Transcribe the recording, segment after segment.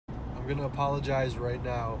gonna apologize right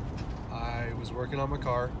now. I was working on my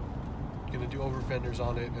car, gonna do over fenders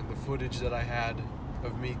on it, and the footage that I had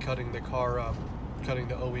of me cutting the car up, cutting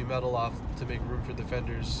the OE metal off to make room for the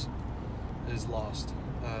fenders, is lost.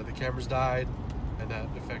 The cameras died, and that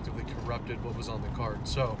effectively corrupted what was on the card.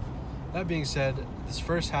 So, that being said, this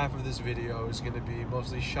first half of this video is going to be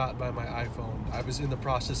mostly shot by my iPhone. I was in the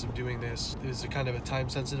process of doing this. It is a kind of a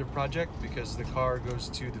time-sensitive project because the car goes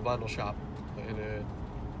to the vinyl shop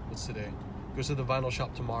what's today? Goes to the vinyl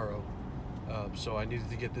shop tomorrow. So I needed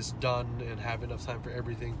to get this done and have enough time for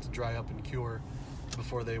everything to dry up and cure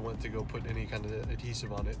before they went to go put any kind of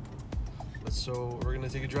adhesive on it. So we're going to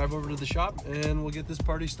take a drive over to the shop and we'll get this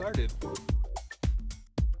party started.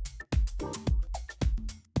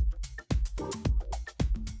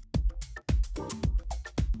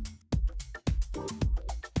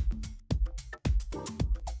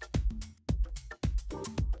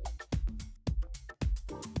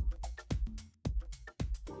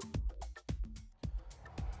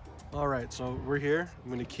 All right, so we're here. I'm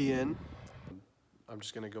gonna key in. I'm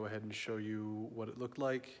just gonna go ahead and show you what it looked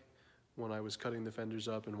like when I was cutting the fenders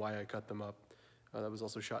up and why I cut them up. That was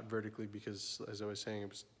also shot vertically because, as I was saying,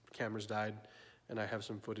 cameras died, and I have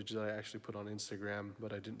some footage that I actually put on Instagram,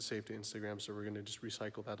 but I didn't save to Instagram, so we're gonna just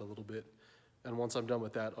recycle that a little bit. And once I'm done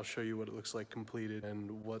with that, I'll show you what it looks like completed and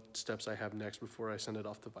what steps I have next before I send it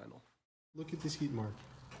off to vinyl. Look at this heat mark.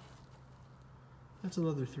 That's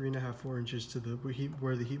another 3.5, 4 inches to the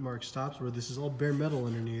where the heat mark stops, where this is all bare metal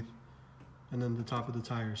underneath, and then the top of the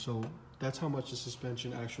tire. So that's how much the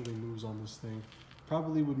suspension actually moves on this thing.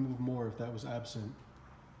 Probably would move more if that was absent.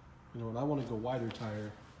 You know, and I want to go wider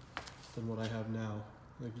tire than what I have now.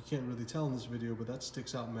 Like, you can't really tell in this video, but that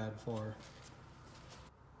sticks out mad far.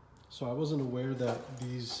 So I wasn't aware that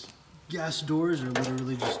these gas doors are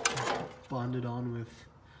literally just bonded on with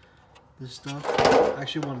this stuff. I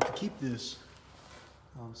actually wanted to keep this.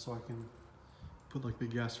 So I can put like the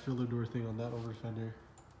gas filler door thing on that over fender,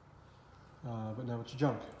 but now it's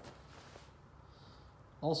junk.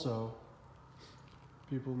 Also,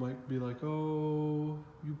 people might be like, oh,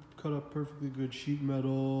 you cut up perfectly good sheet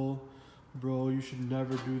metal, bro, you should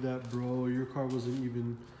never do that, bro, your car wasn't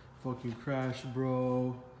even fucking crashed,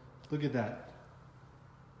 bro. Look at that.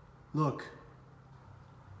 Look.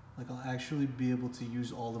 Like, I'll actually be able to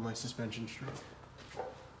use all of my suspension strength.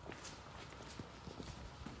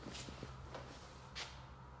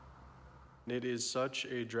 It is such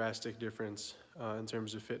a drastic difference in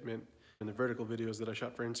terms of fitment. In the vertical videos that I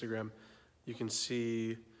shot for Instagram, you can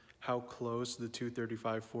see how close the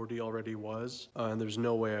 235/40 already was. And there's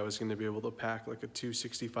no way I was going to be able to pack like a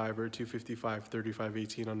 265 or a 255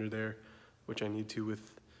 35/18 under there, which I need to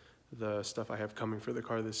with the stuff I have coming for the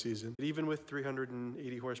car this season. Even with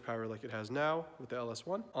 380 horsepower like it has now with the LS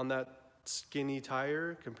 1, on that skinny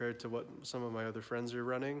tire compared to what some of my other friends are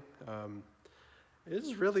running,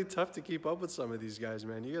 it's really tough to keep up with some of these guys,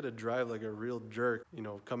 man. You gotta drive like a real jerk, you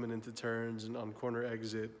know, coming into turns and on corner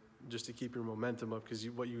exit just to keep your momentum up, because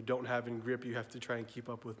what you don't have in grip, you have to try and keep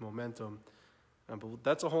up with momentum. But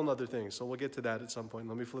that's a whole nother thing, so we'll get to that at some point.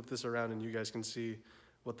 Let me flip this around and you guys can see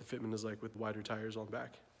what the fitment is like with wider tires on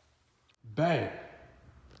back. Bang!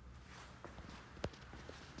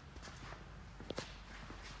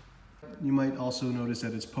 You might also notice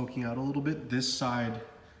that it's poking out a little bit. This side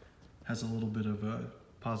has a little bit of a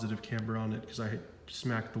positive camber on it because I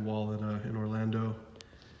smacked the wall in Orlando,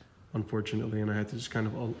 unfortunately, and I had to just kind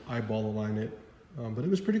of eyeball align it. But it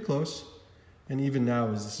was pretty close. And even now,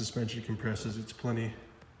 as the suspension compresses, it's plenty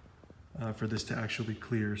for this to actually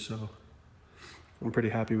clear. So I'm pretty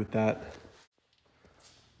happy with that.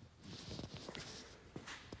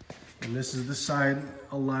 And this is the side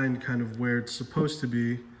aligned kind of where it's supposed to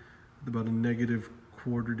be, with about a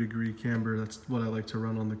 -1/4 degree camber. That's what I like to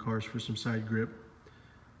run on the cars for some side grip.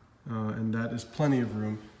 And that is plenty of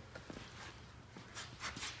room.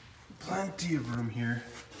 Plenty of room here.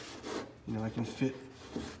 You know, I can fit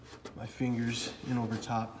my fingers in over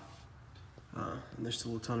top. And there's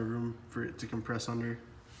still a ton of room for it to compress under.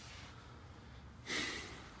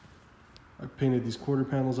 I painted these quarter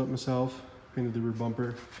panels up myself, painted the rear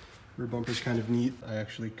bumper. Rear bumper's kind of neat. I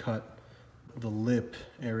actually cut the lip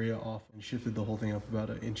area off and shifted the whole thing up about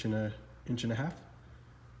an inch and a half.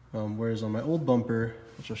 Whereas on my old bumper,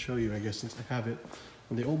 which I'll show you, I guess, since I have it,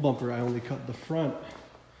 on the old bumper, I only cut the front.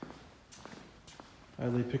 I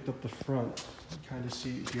only picked up the front. You kind of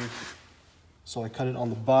see it here. So I cut it on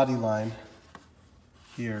the body line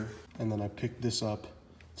here, and then I picked this up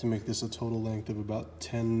to make this a total length of about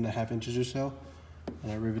 10.5 inches or so.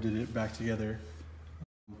 And I riveted it back together.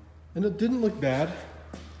 And it didn't look bad.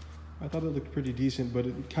 I thought it looked pretty decent, but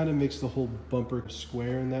it kind of makes the whole bumper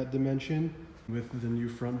square in that dimension with the new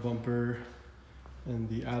front bumper and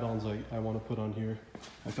the add-ons I want to put on here.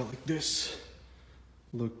 I felt like this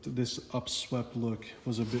upswept look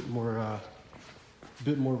was a bit more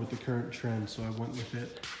with the current trend, so I went with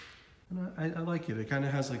it. And I like it. It kind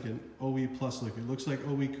of has like an OE plus look. It looks like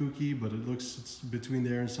OE kooky, but it's between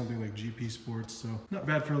there and something like GP Sports, so not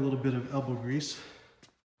bad for a little bit of elbow grease.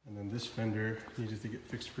 And then this fender needed to get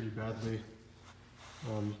fixed pretty badly.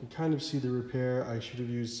 You can kind of see the repair. I should have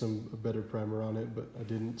used a better primer on it, but I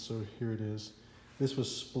didn't, so here it is. This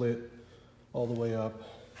was split all the way up,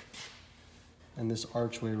 and this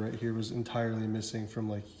archway right here was entirely missing from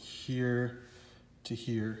like here to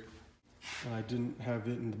here. I didn't have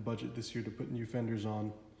it in the budget this year to put new fenders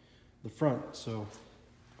on the front, so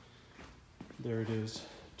there it is.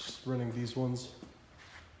 Just running these ones.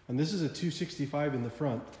 And this is a 265 in the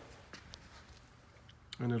front,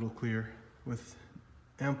 and it'll clear with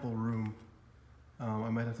ample room. I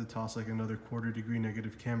might have to toss like another 1/4 degree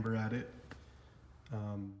negative camber at it.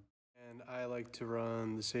 And I like to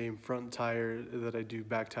run the same front tire that I do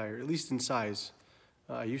back tire, at least in size.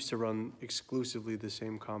 I used to run exclusively the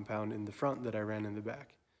same compound in the front that I ran in the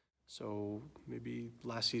back. So maybe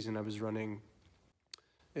last season I was running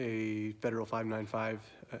a Federal 595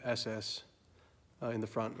 SS in the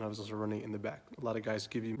front, and I was also running it in the back. A lot of guys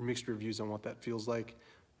give you mixed reviews on what that feels like.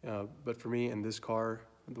 But for me and this car,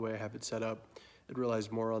 the way I have it set up, it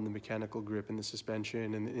relies more on the mechanical grip and the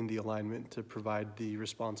suspension and in the alignment to provide the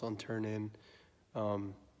response on turn-in,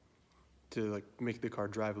 to like make the car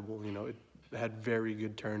drivable. You know, it had very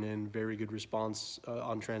good turn-in, very good response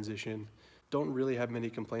on transition. Don't really have many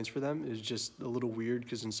complaints for them. It's just a little weird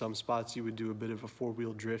because in some spots you would do a bit of a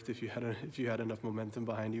 4-wheel drift if you had enough momentum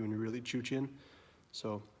behind you and you're really chooching.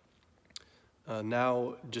 So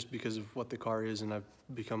now, just because of what the car is, and I've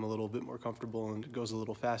become a little bit more comfortable and it goes a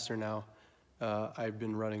little faster now, I've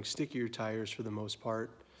been running stickier tires for the most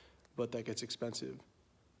part, but that gets expensive.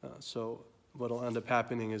 So what'll end up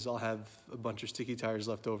happening is I'll have a bunch of sticky tires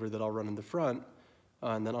left over that I'll run in the front,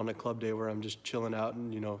 and then on a club day where I'm just chilling out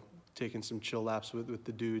and, you know, taking some chill laps with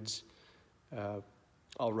the dudes,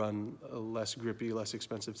 I'll run a less grippy, less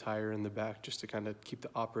expensive tire in the back just to kind of keep the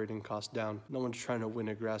operating cost down. No one's trying to win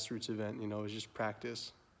a grassroots event, you know, it's just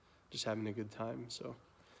practice, just having a good time. So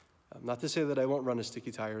not to say that I won't run a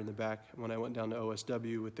sticky tire in the back. When I went down to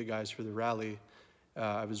OSW with the guys for the rally,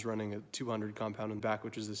 I was running a 200 compound in the back,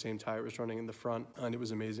 which is the same tire I was running in the front, and it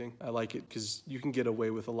was amazing. I like it because you can get away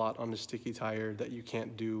with a lot on a sticky tire that you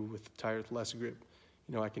can't do with a tire with less grip.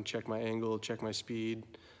 You know, I can check my angle, check my speed,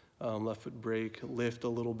 left foot brake, lift a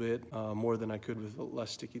little bit more than I could with a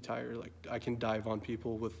less sticky tire. Like, I can dive on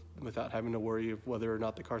people without having to worry of whether or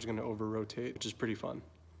not the car's gonna over-rotate, which is pretty fun.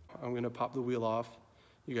 I'm gonna pop the wheel off.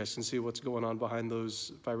 You guys can see what's going on behind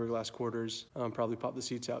those fiberglass quarters. Probably pop the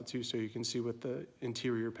seats out too so you can see what the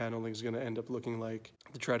interior paneling is gonna end up looking like,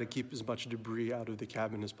 to try to keep as much debris out of the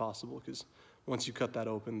cabin as possible, because once you cut that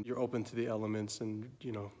open, you're open to the elements, and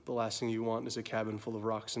you know, the last thing you want is a cabin full of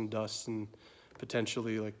rocks and dust and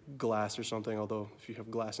potentially like glass or something, although if you have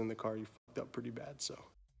glass in the car, you fucked up pretty bad, so.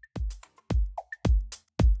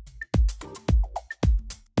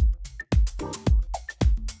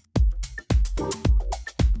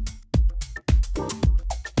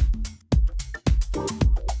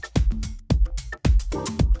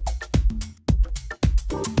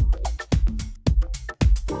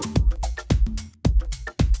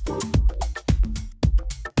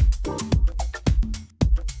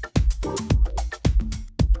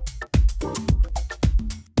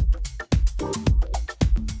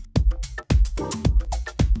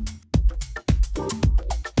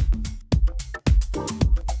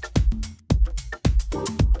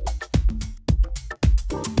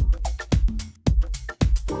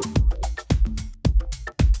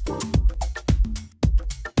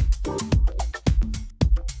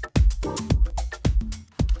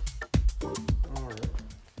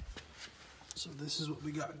 So this is what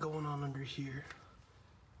we got going on under here.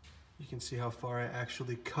 You can see how far I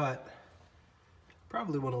actually cut.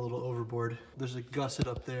 Probably went a little overboard. There's a gusset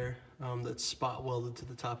up there that's spot welded to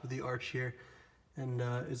the top of the arch here. And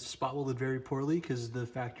it's spot welded very poorly because the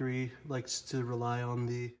factory likes to rely on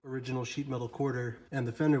the original sheet metal quarter and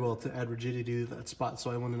the fender weld to add rigidity to that spot.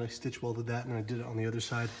 So I went and I stitch welded that, and I did it on the other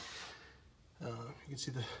side. You can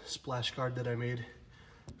see the splash guard that I made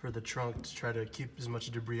for the trunk to try to keep as much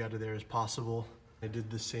debris out of there as possible. I did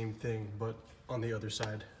the same thing, but on the other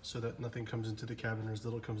side, so that nothing comes into the cabin, or as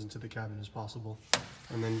little comes into the cabin as possible.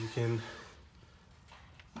 And then you can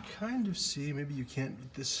kind of see, maybe you can't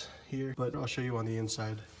with this here, but I'll show you on the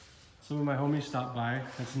inside. Some of my homies stopped by.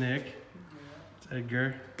 That's Nick. It's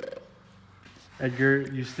Edgar. Edgar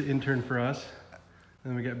used to intern for us.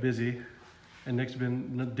 Then we got busy. And Nick's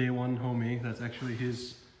been day one homie. That's actually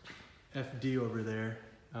his FD over there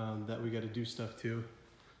that we got to do stuff to.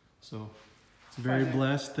 So it's very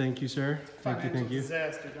blessed. Thank you, sir. Thank you.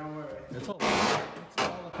 Disaster, don't worry. It's all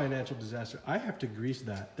a financial disaster. I have to grease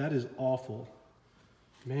that. That is awful.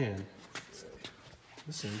 Man.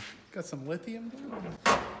 Listen. Got some lithium down?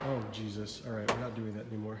 Oh, Jesus. All right, we're not doing that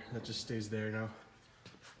anymore. That just stays there now.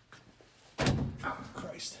 Oh,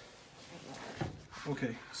 Christ.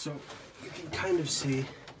 Okay, so you can kind of see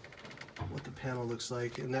what the panel looks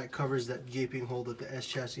like, and that covers that gaping hole that the S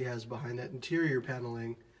chassis has behind that interior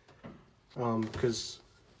paneling. Because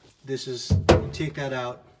this is, you take that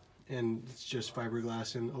out, and it's just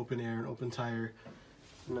fiberglass and open air and open tire.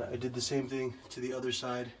 And I did the same thing to the other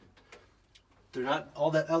side. They're not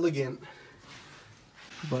all that elegant,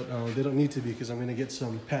 but they don't need to be because I'm going to get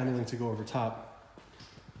some paneling to go over top.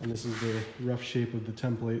 And this is the rough shape of the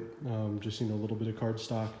template, just, you know, a little bit of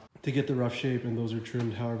cardstock to get the rough shape, and those are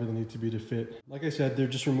trimmed however they need to be to fit. Like I said, they're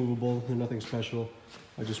just removable. They're nothing special.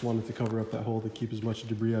 I just wanted to cover up that hole to keep as much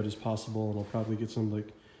debris out as possible, and I'll probably get some like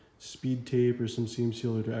speed tape or some seam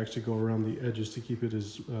sealer to actually go around the edges to keep it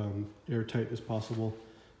as airtight as possible,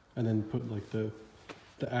 and then put like the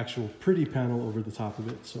actual pretty panel over the top of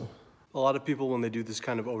it. So a lot of people, when they do this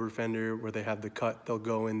kind of over fender where they have the cut, they'll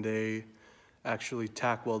go and they actually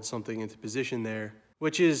tack weld something into position there,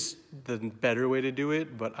 which is the better way to do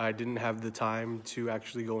it, but I didn't have the time to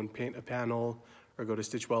actually go and paint a panel or go to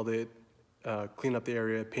stitch weld it, clean up the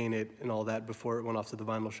area, paint it, and all that before it went off to the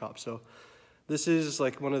vinyl shop. So this is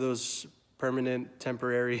like one of those permanent,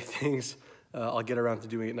 temporary things. I'll get around to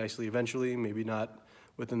doing it nicely eventually, maybe not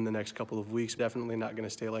within the next couple of weeks. Definitely not gonna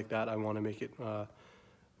stay like that. I wanna make it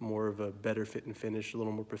more of a better fit and finish, a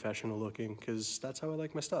little more professional looking, because that's how I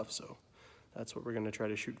like my stuff. So that's what we're gonna try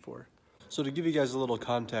to shoot for. So to give you guys a little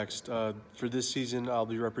context, for this season, I'll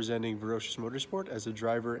be representing Ferocious Motorsport as a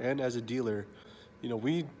driver and as a dealer. You know,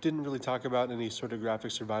 we didn't really talk about any sort of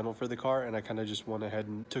graphics or vinyl for the car, and I kind of just went ahead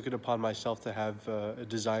and took it upon myself to have a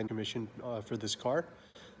design commission for this car.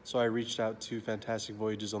 So I reached out to Fantastic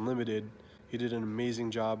Voyages Unlimited. He did an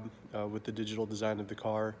amazing job with the digital design of the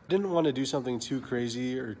car. Didn't want to do something too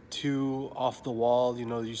crazy or too off the wall. You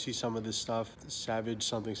know, you see some of this stuff,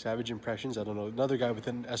 Savage Impressions. I don't know, another guy with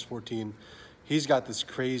an S14. He's got this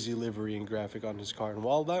crazy livery and graphic on his car. And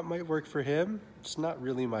while that might work for him, it's not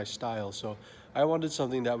really my style. So I wanted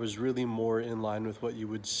something that was really more in line with what you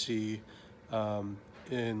would see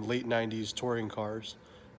in late 90s touring cars.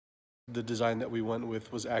 The design that we went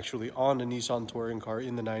with was actually on a Nissan touring car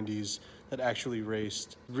in the 90s that actually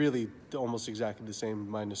raced. Really almost exactly the same,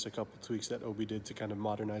 minus a couple tweaks that Obi did to kind of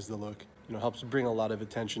modernize the look. You know, helps bring a lot of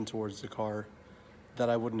attention towards the car that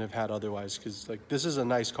I wouldn't have had otherwise, because like this is a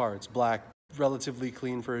nice car. It's black, relatively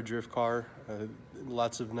clean for a drift car.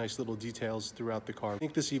 Lots of nice little details throughout the car. I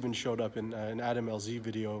think this even showed up in an Adam LZ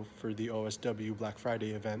video for the OSW Black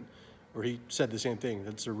Friday event, where he said the same thing.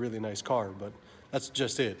 It's a really nice car, but that's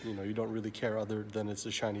just it. You know, you don't really care other than it's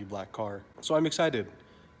a shiny black car. So I'm excited.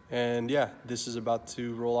 And yeah, this is about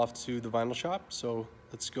to roll off to the vinyl shop. So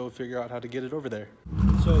let's go figure out how to get it over there.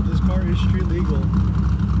 So this car is street legal.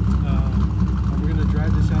 We're gonna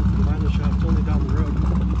drive this out to the vinyl shop. It's only down the road.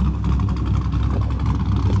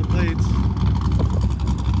 There's the plates.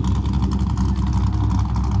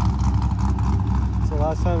 It's the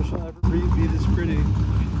last time she'll ever be this pretty.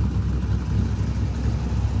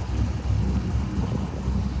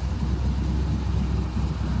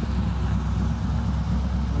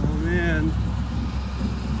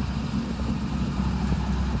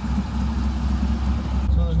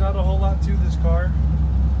 So there's not a whole lot to this car.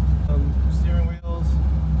 Steering wheels,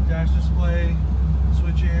 dash display,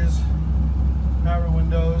 switches, power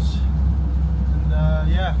windows, and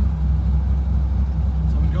yeah,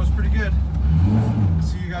 so it goes pretty good.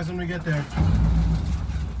 See you guys when we get there.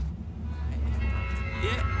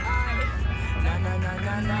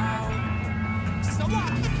 So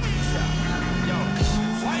what? Yo,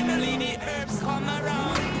 finally the herbs come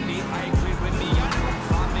around.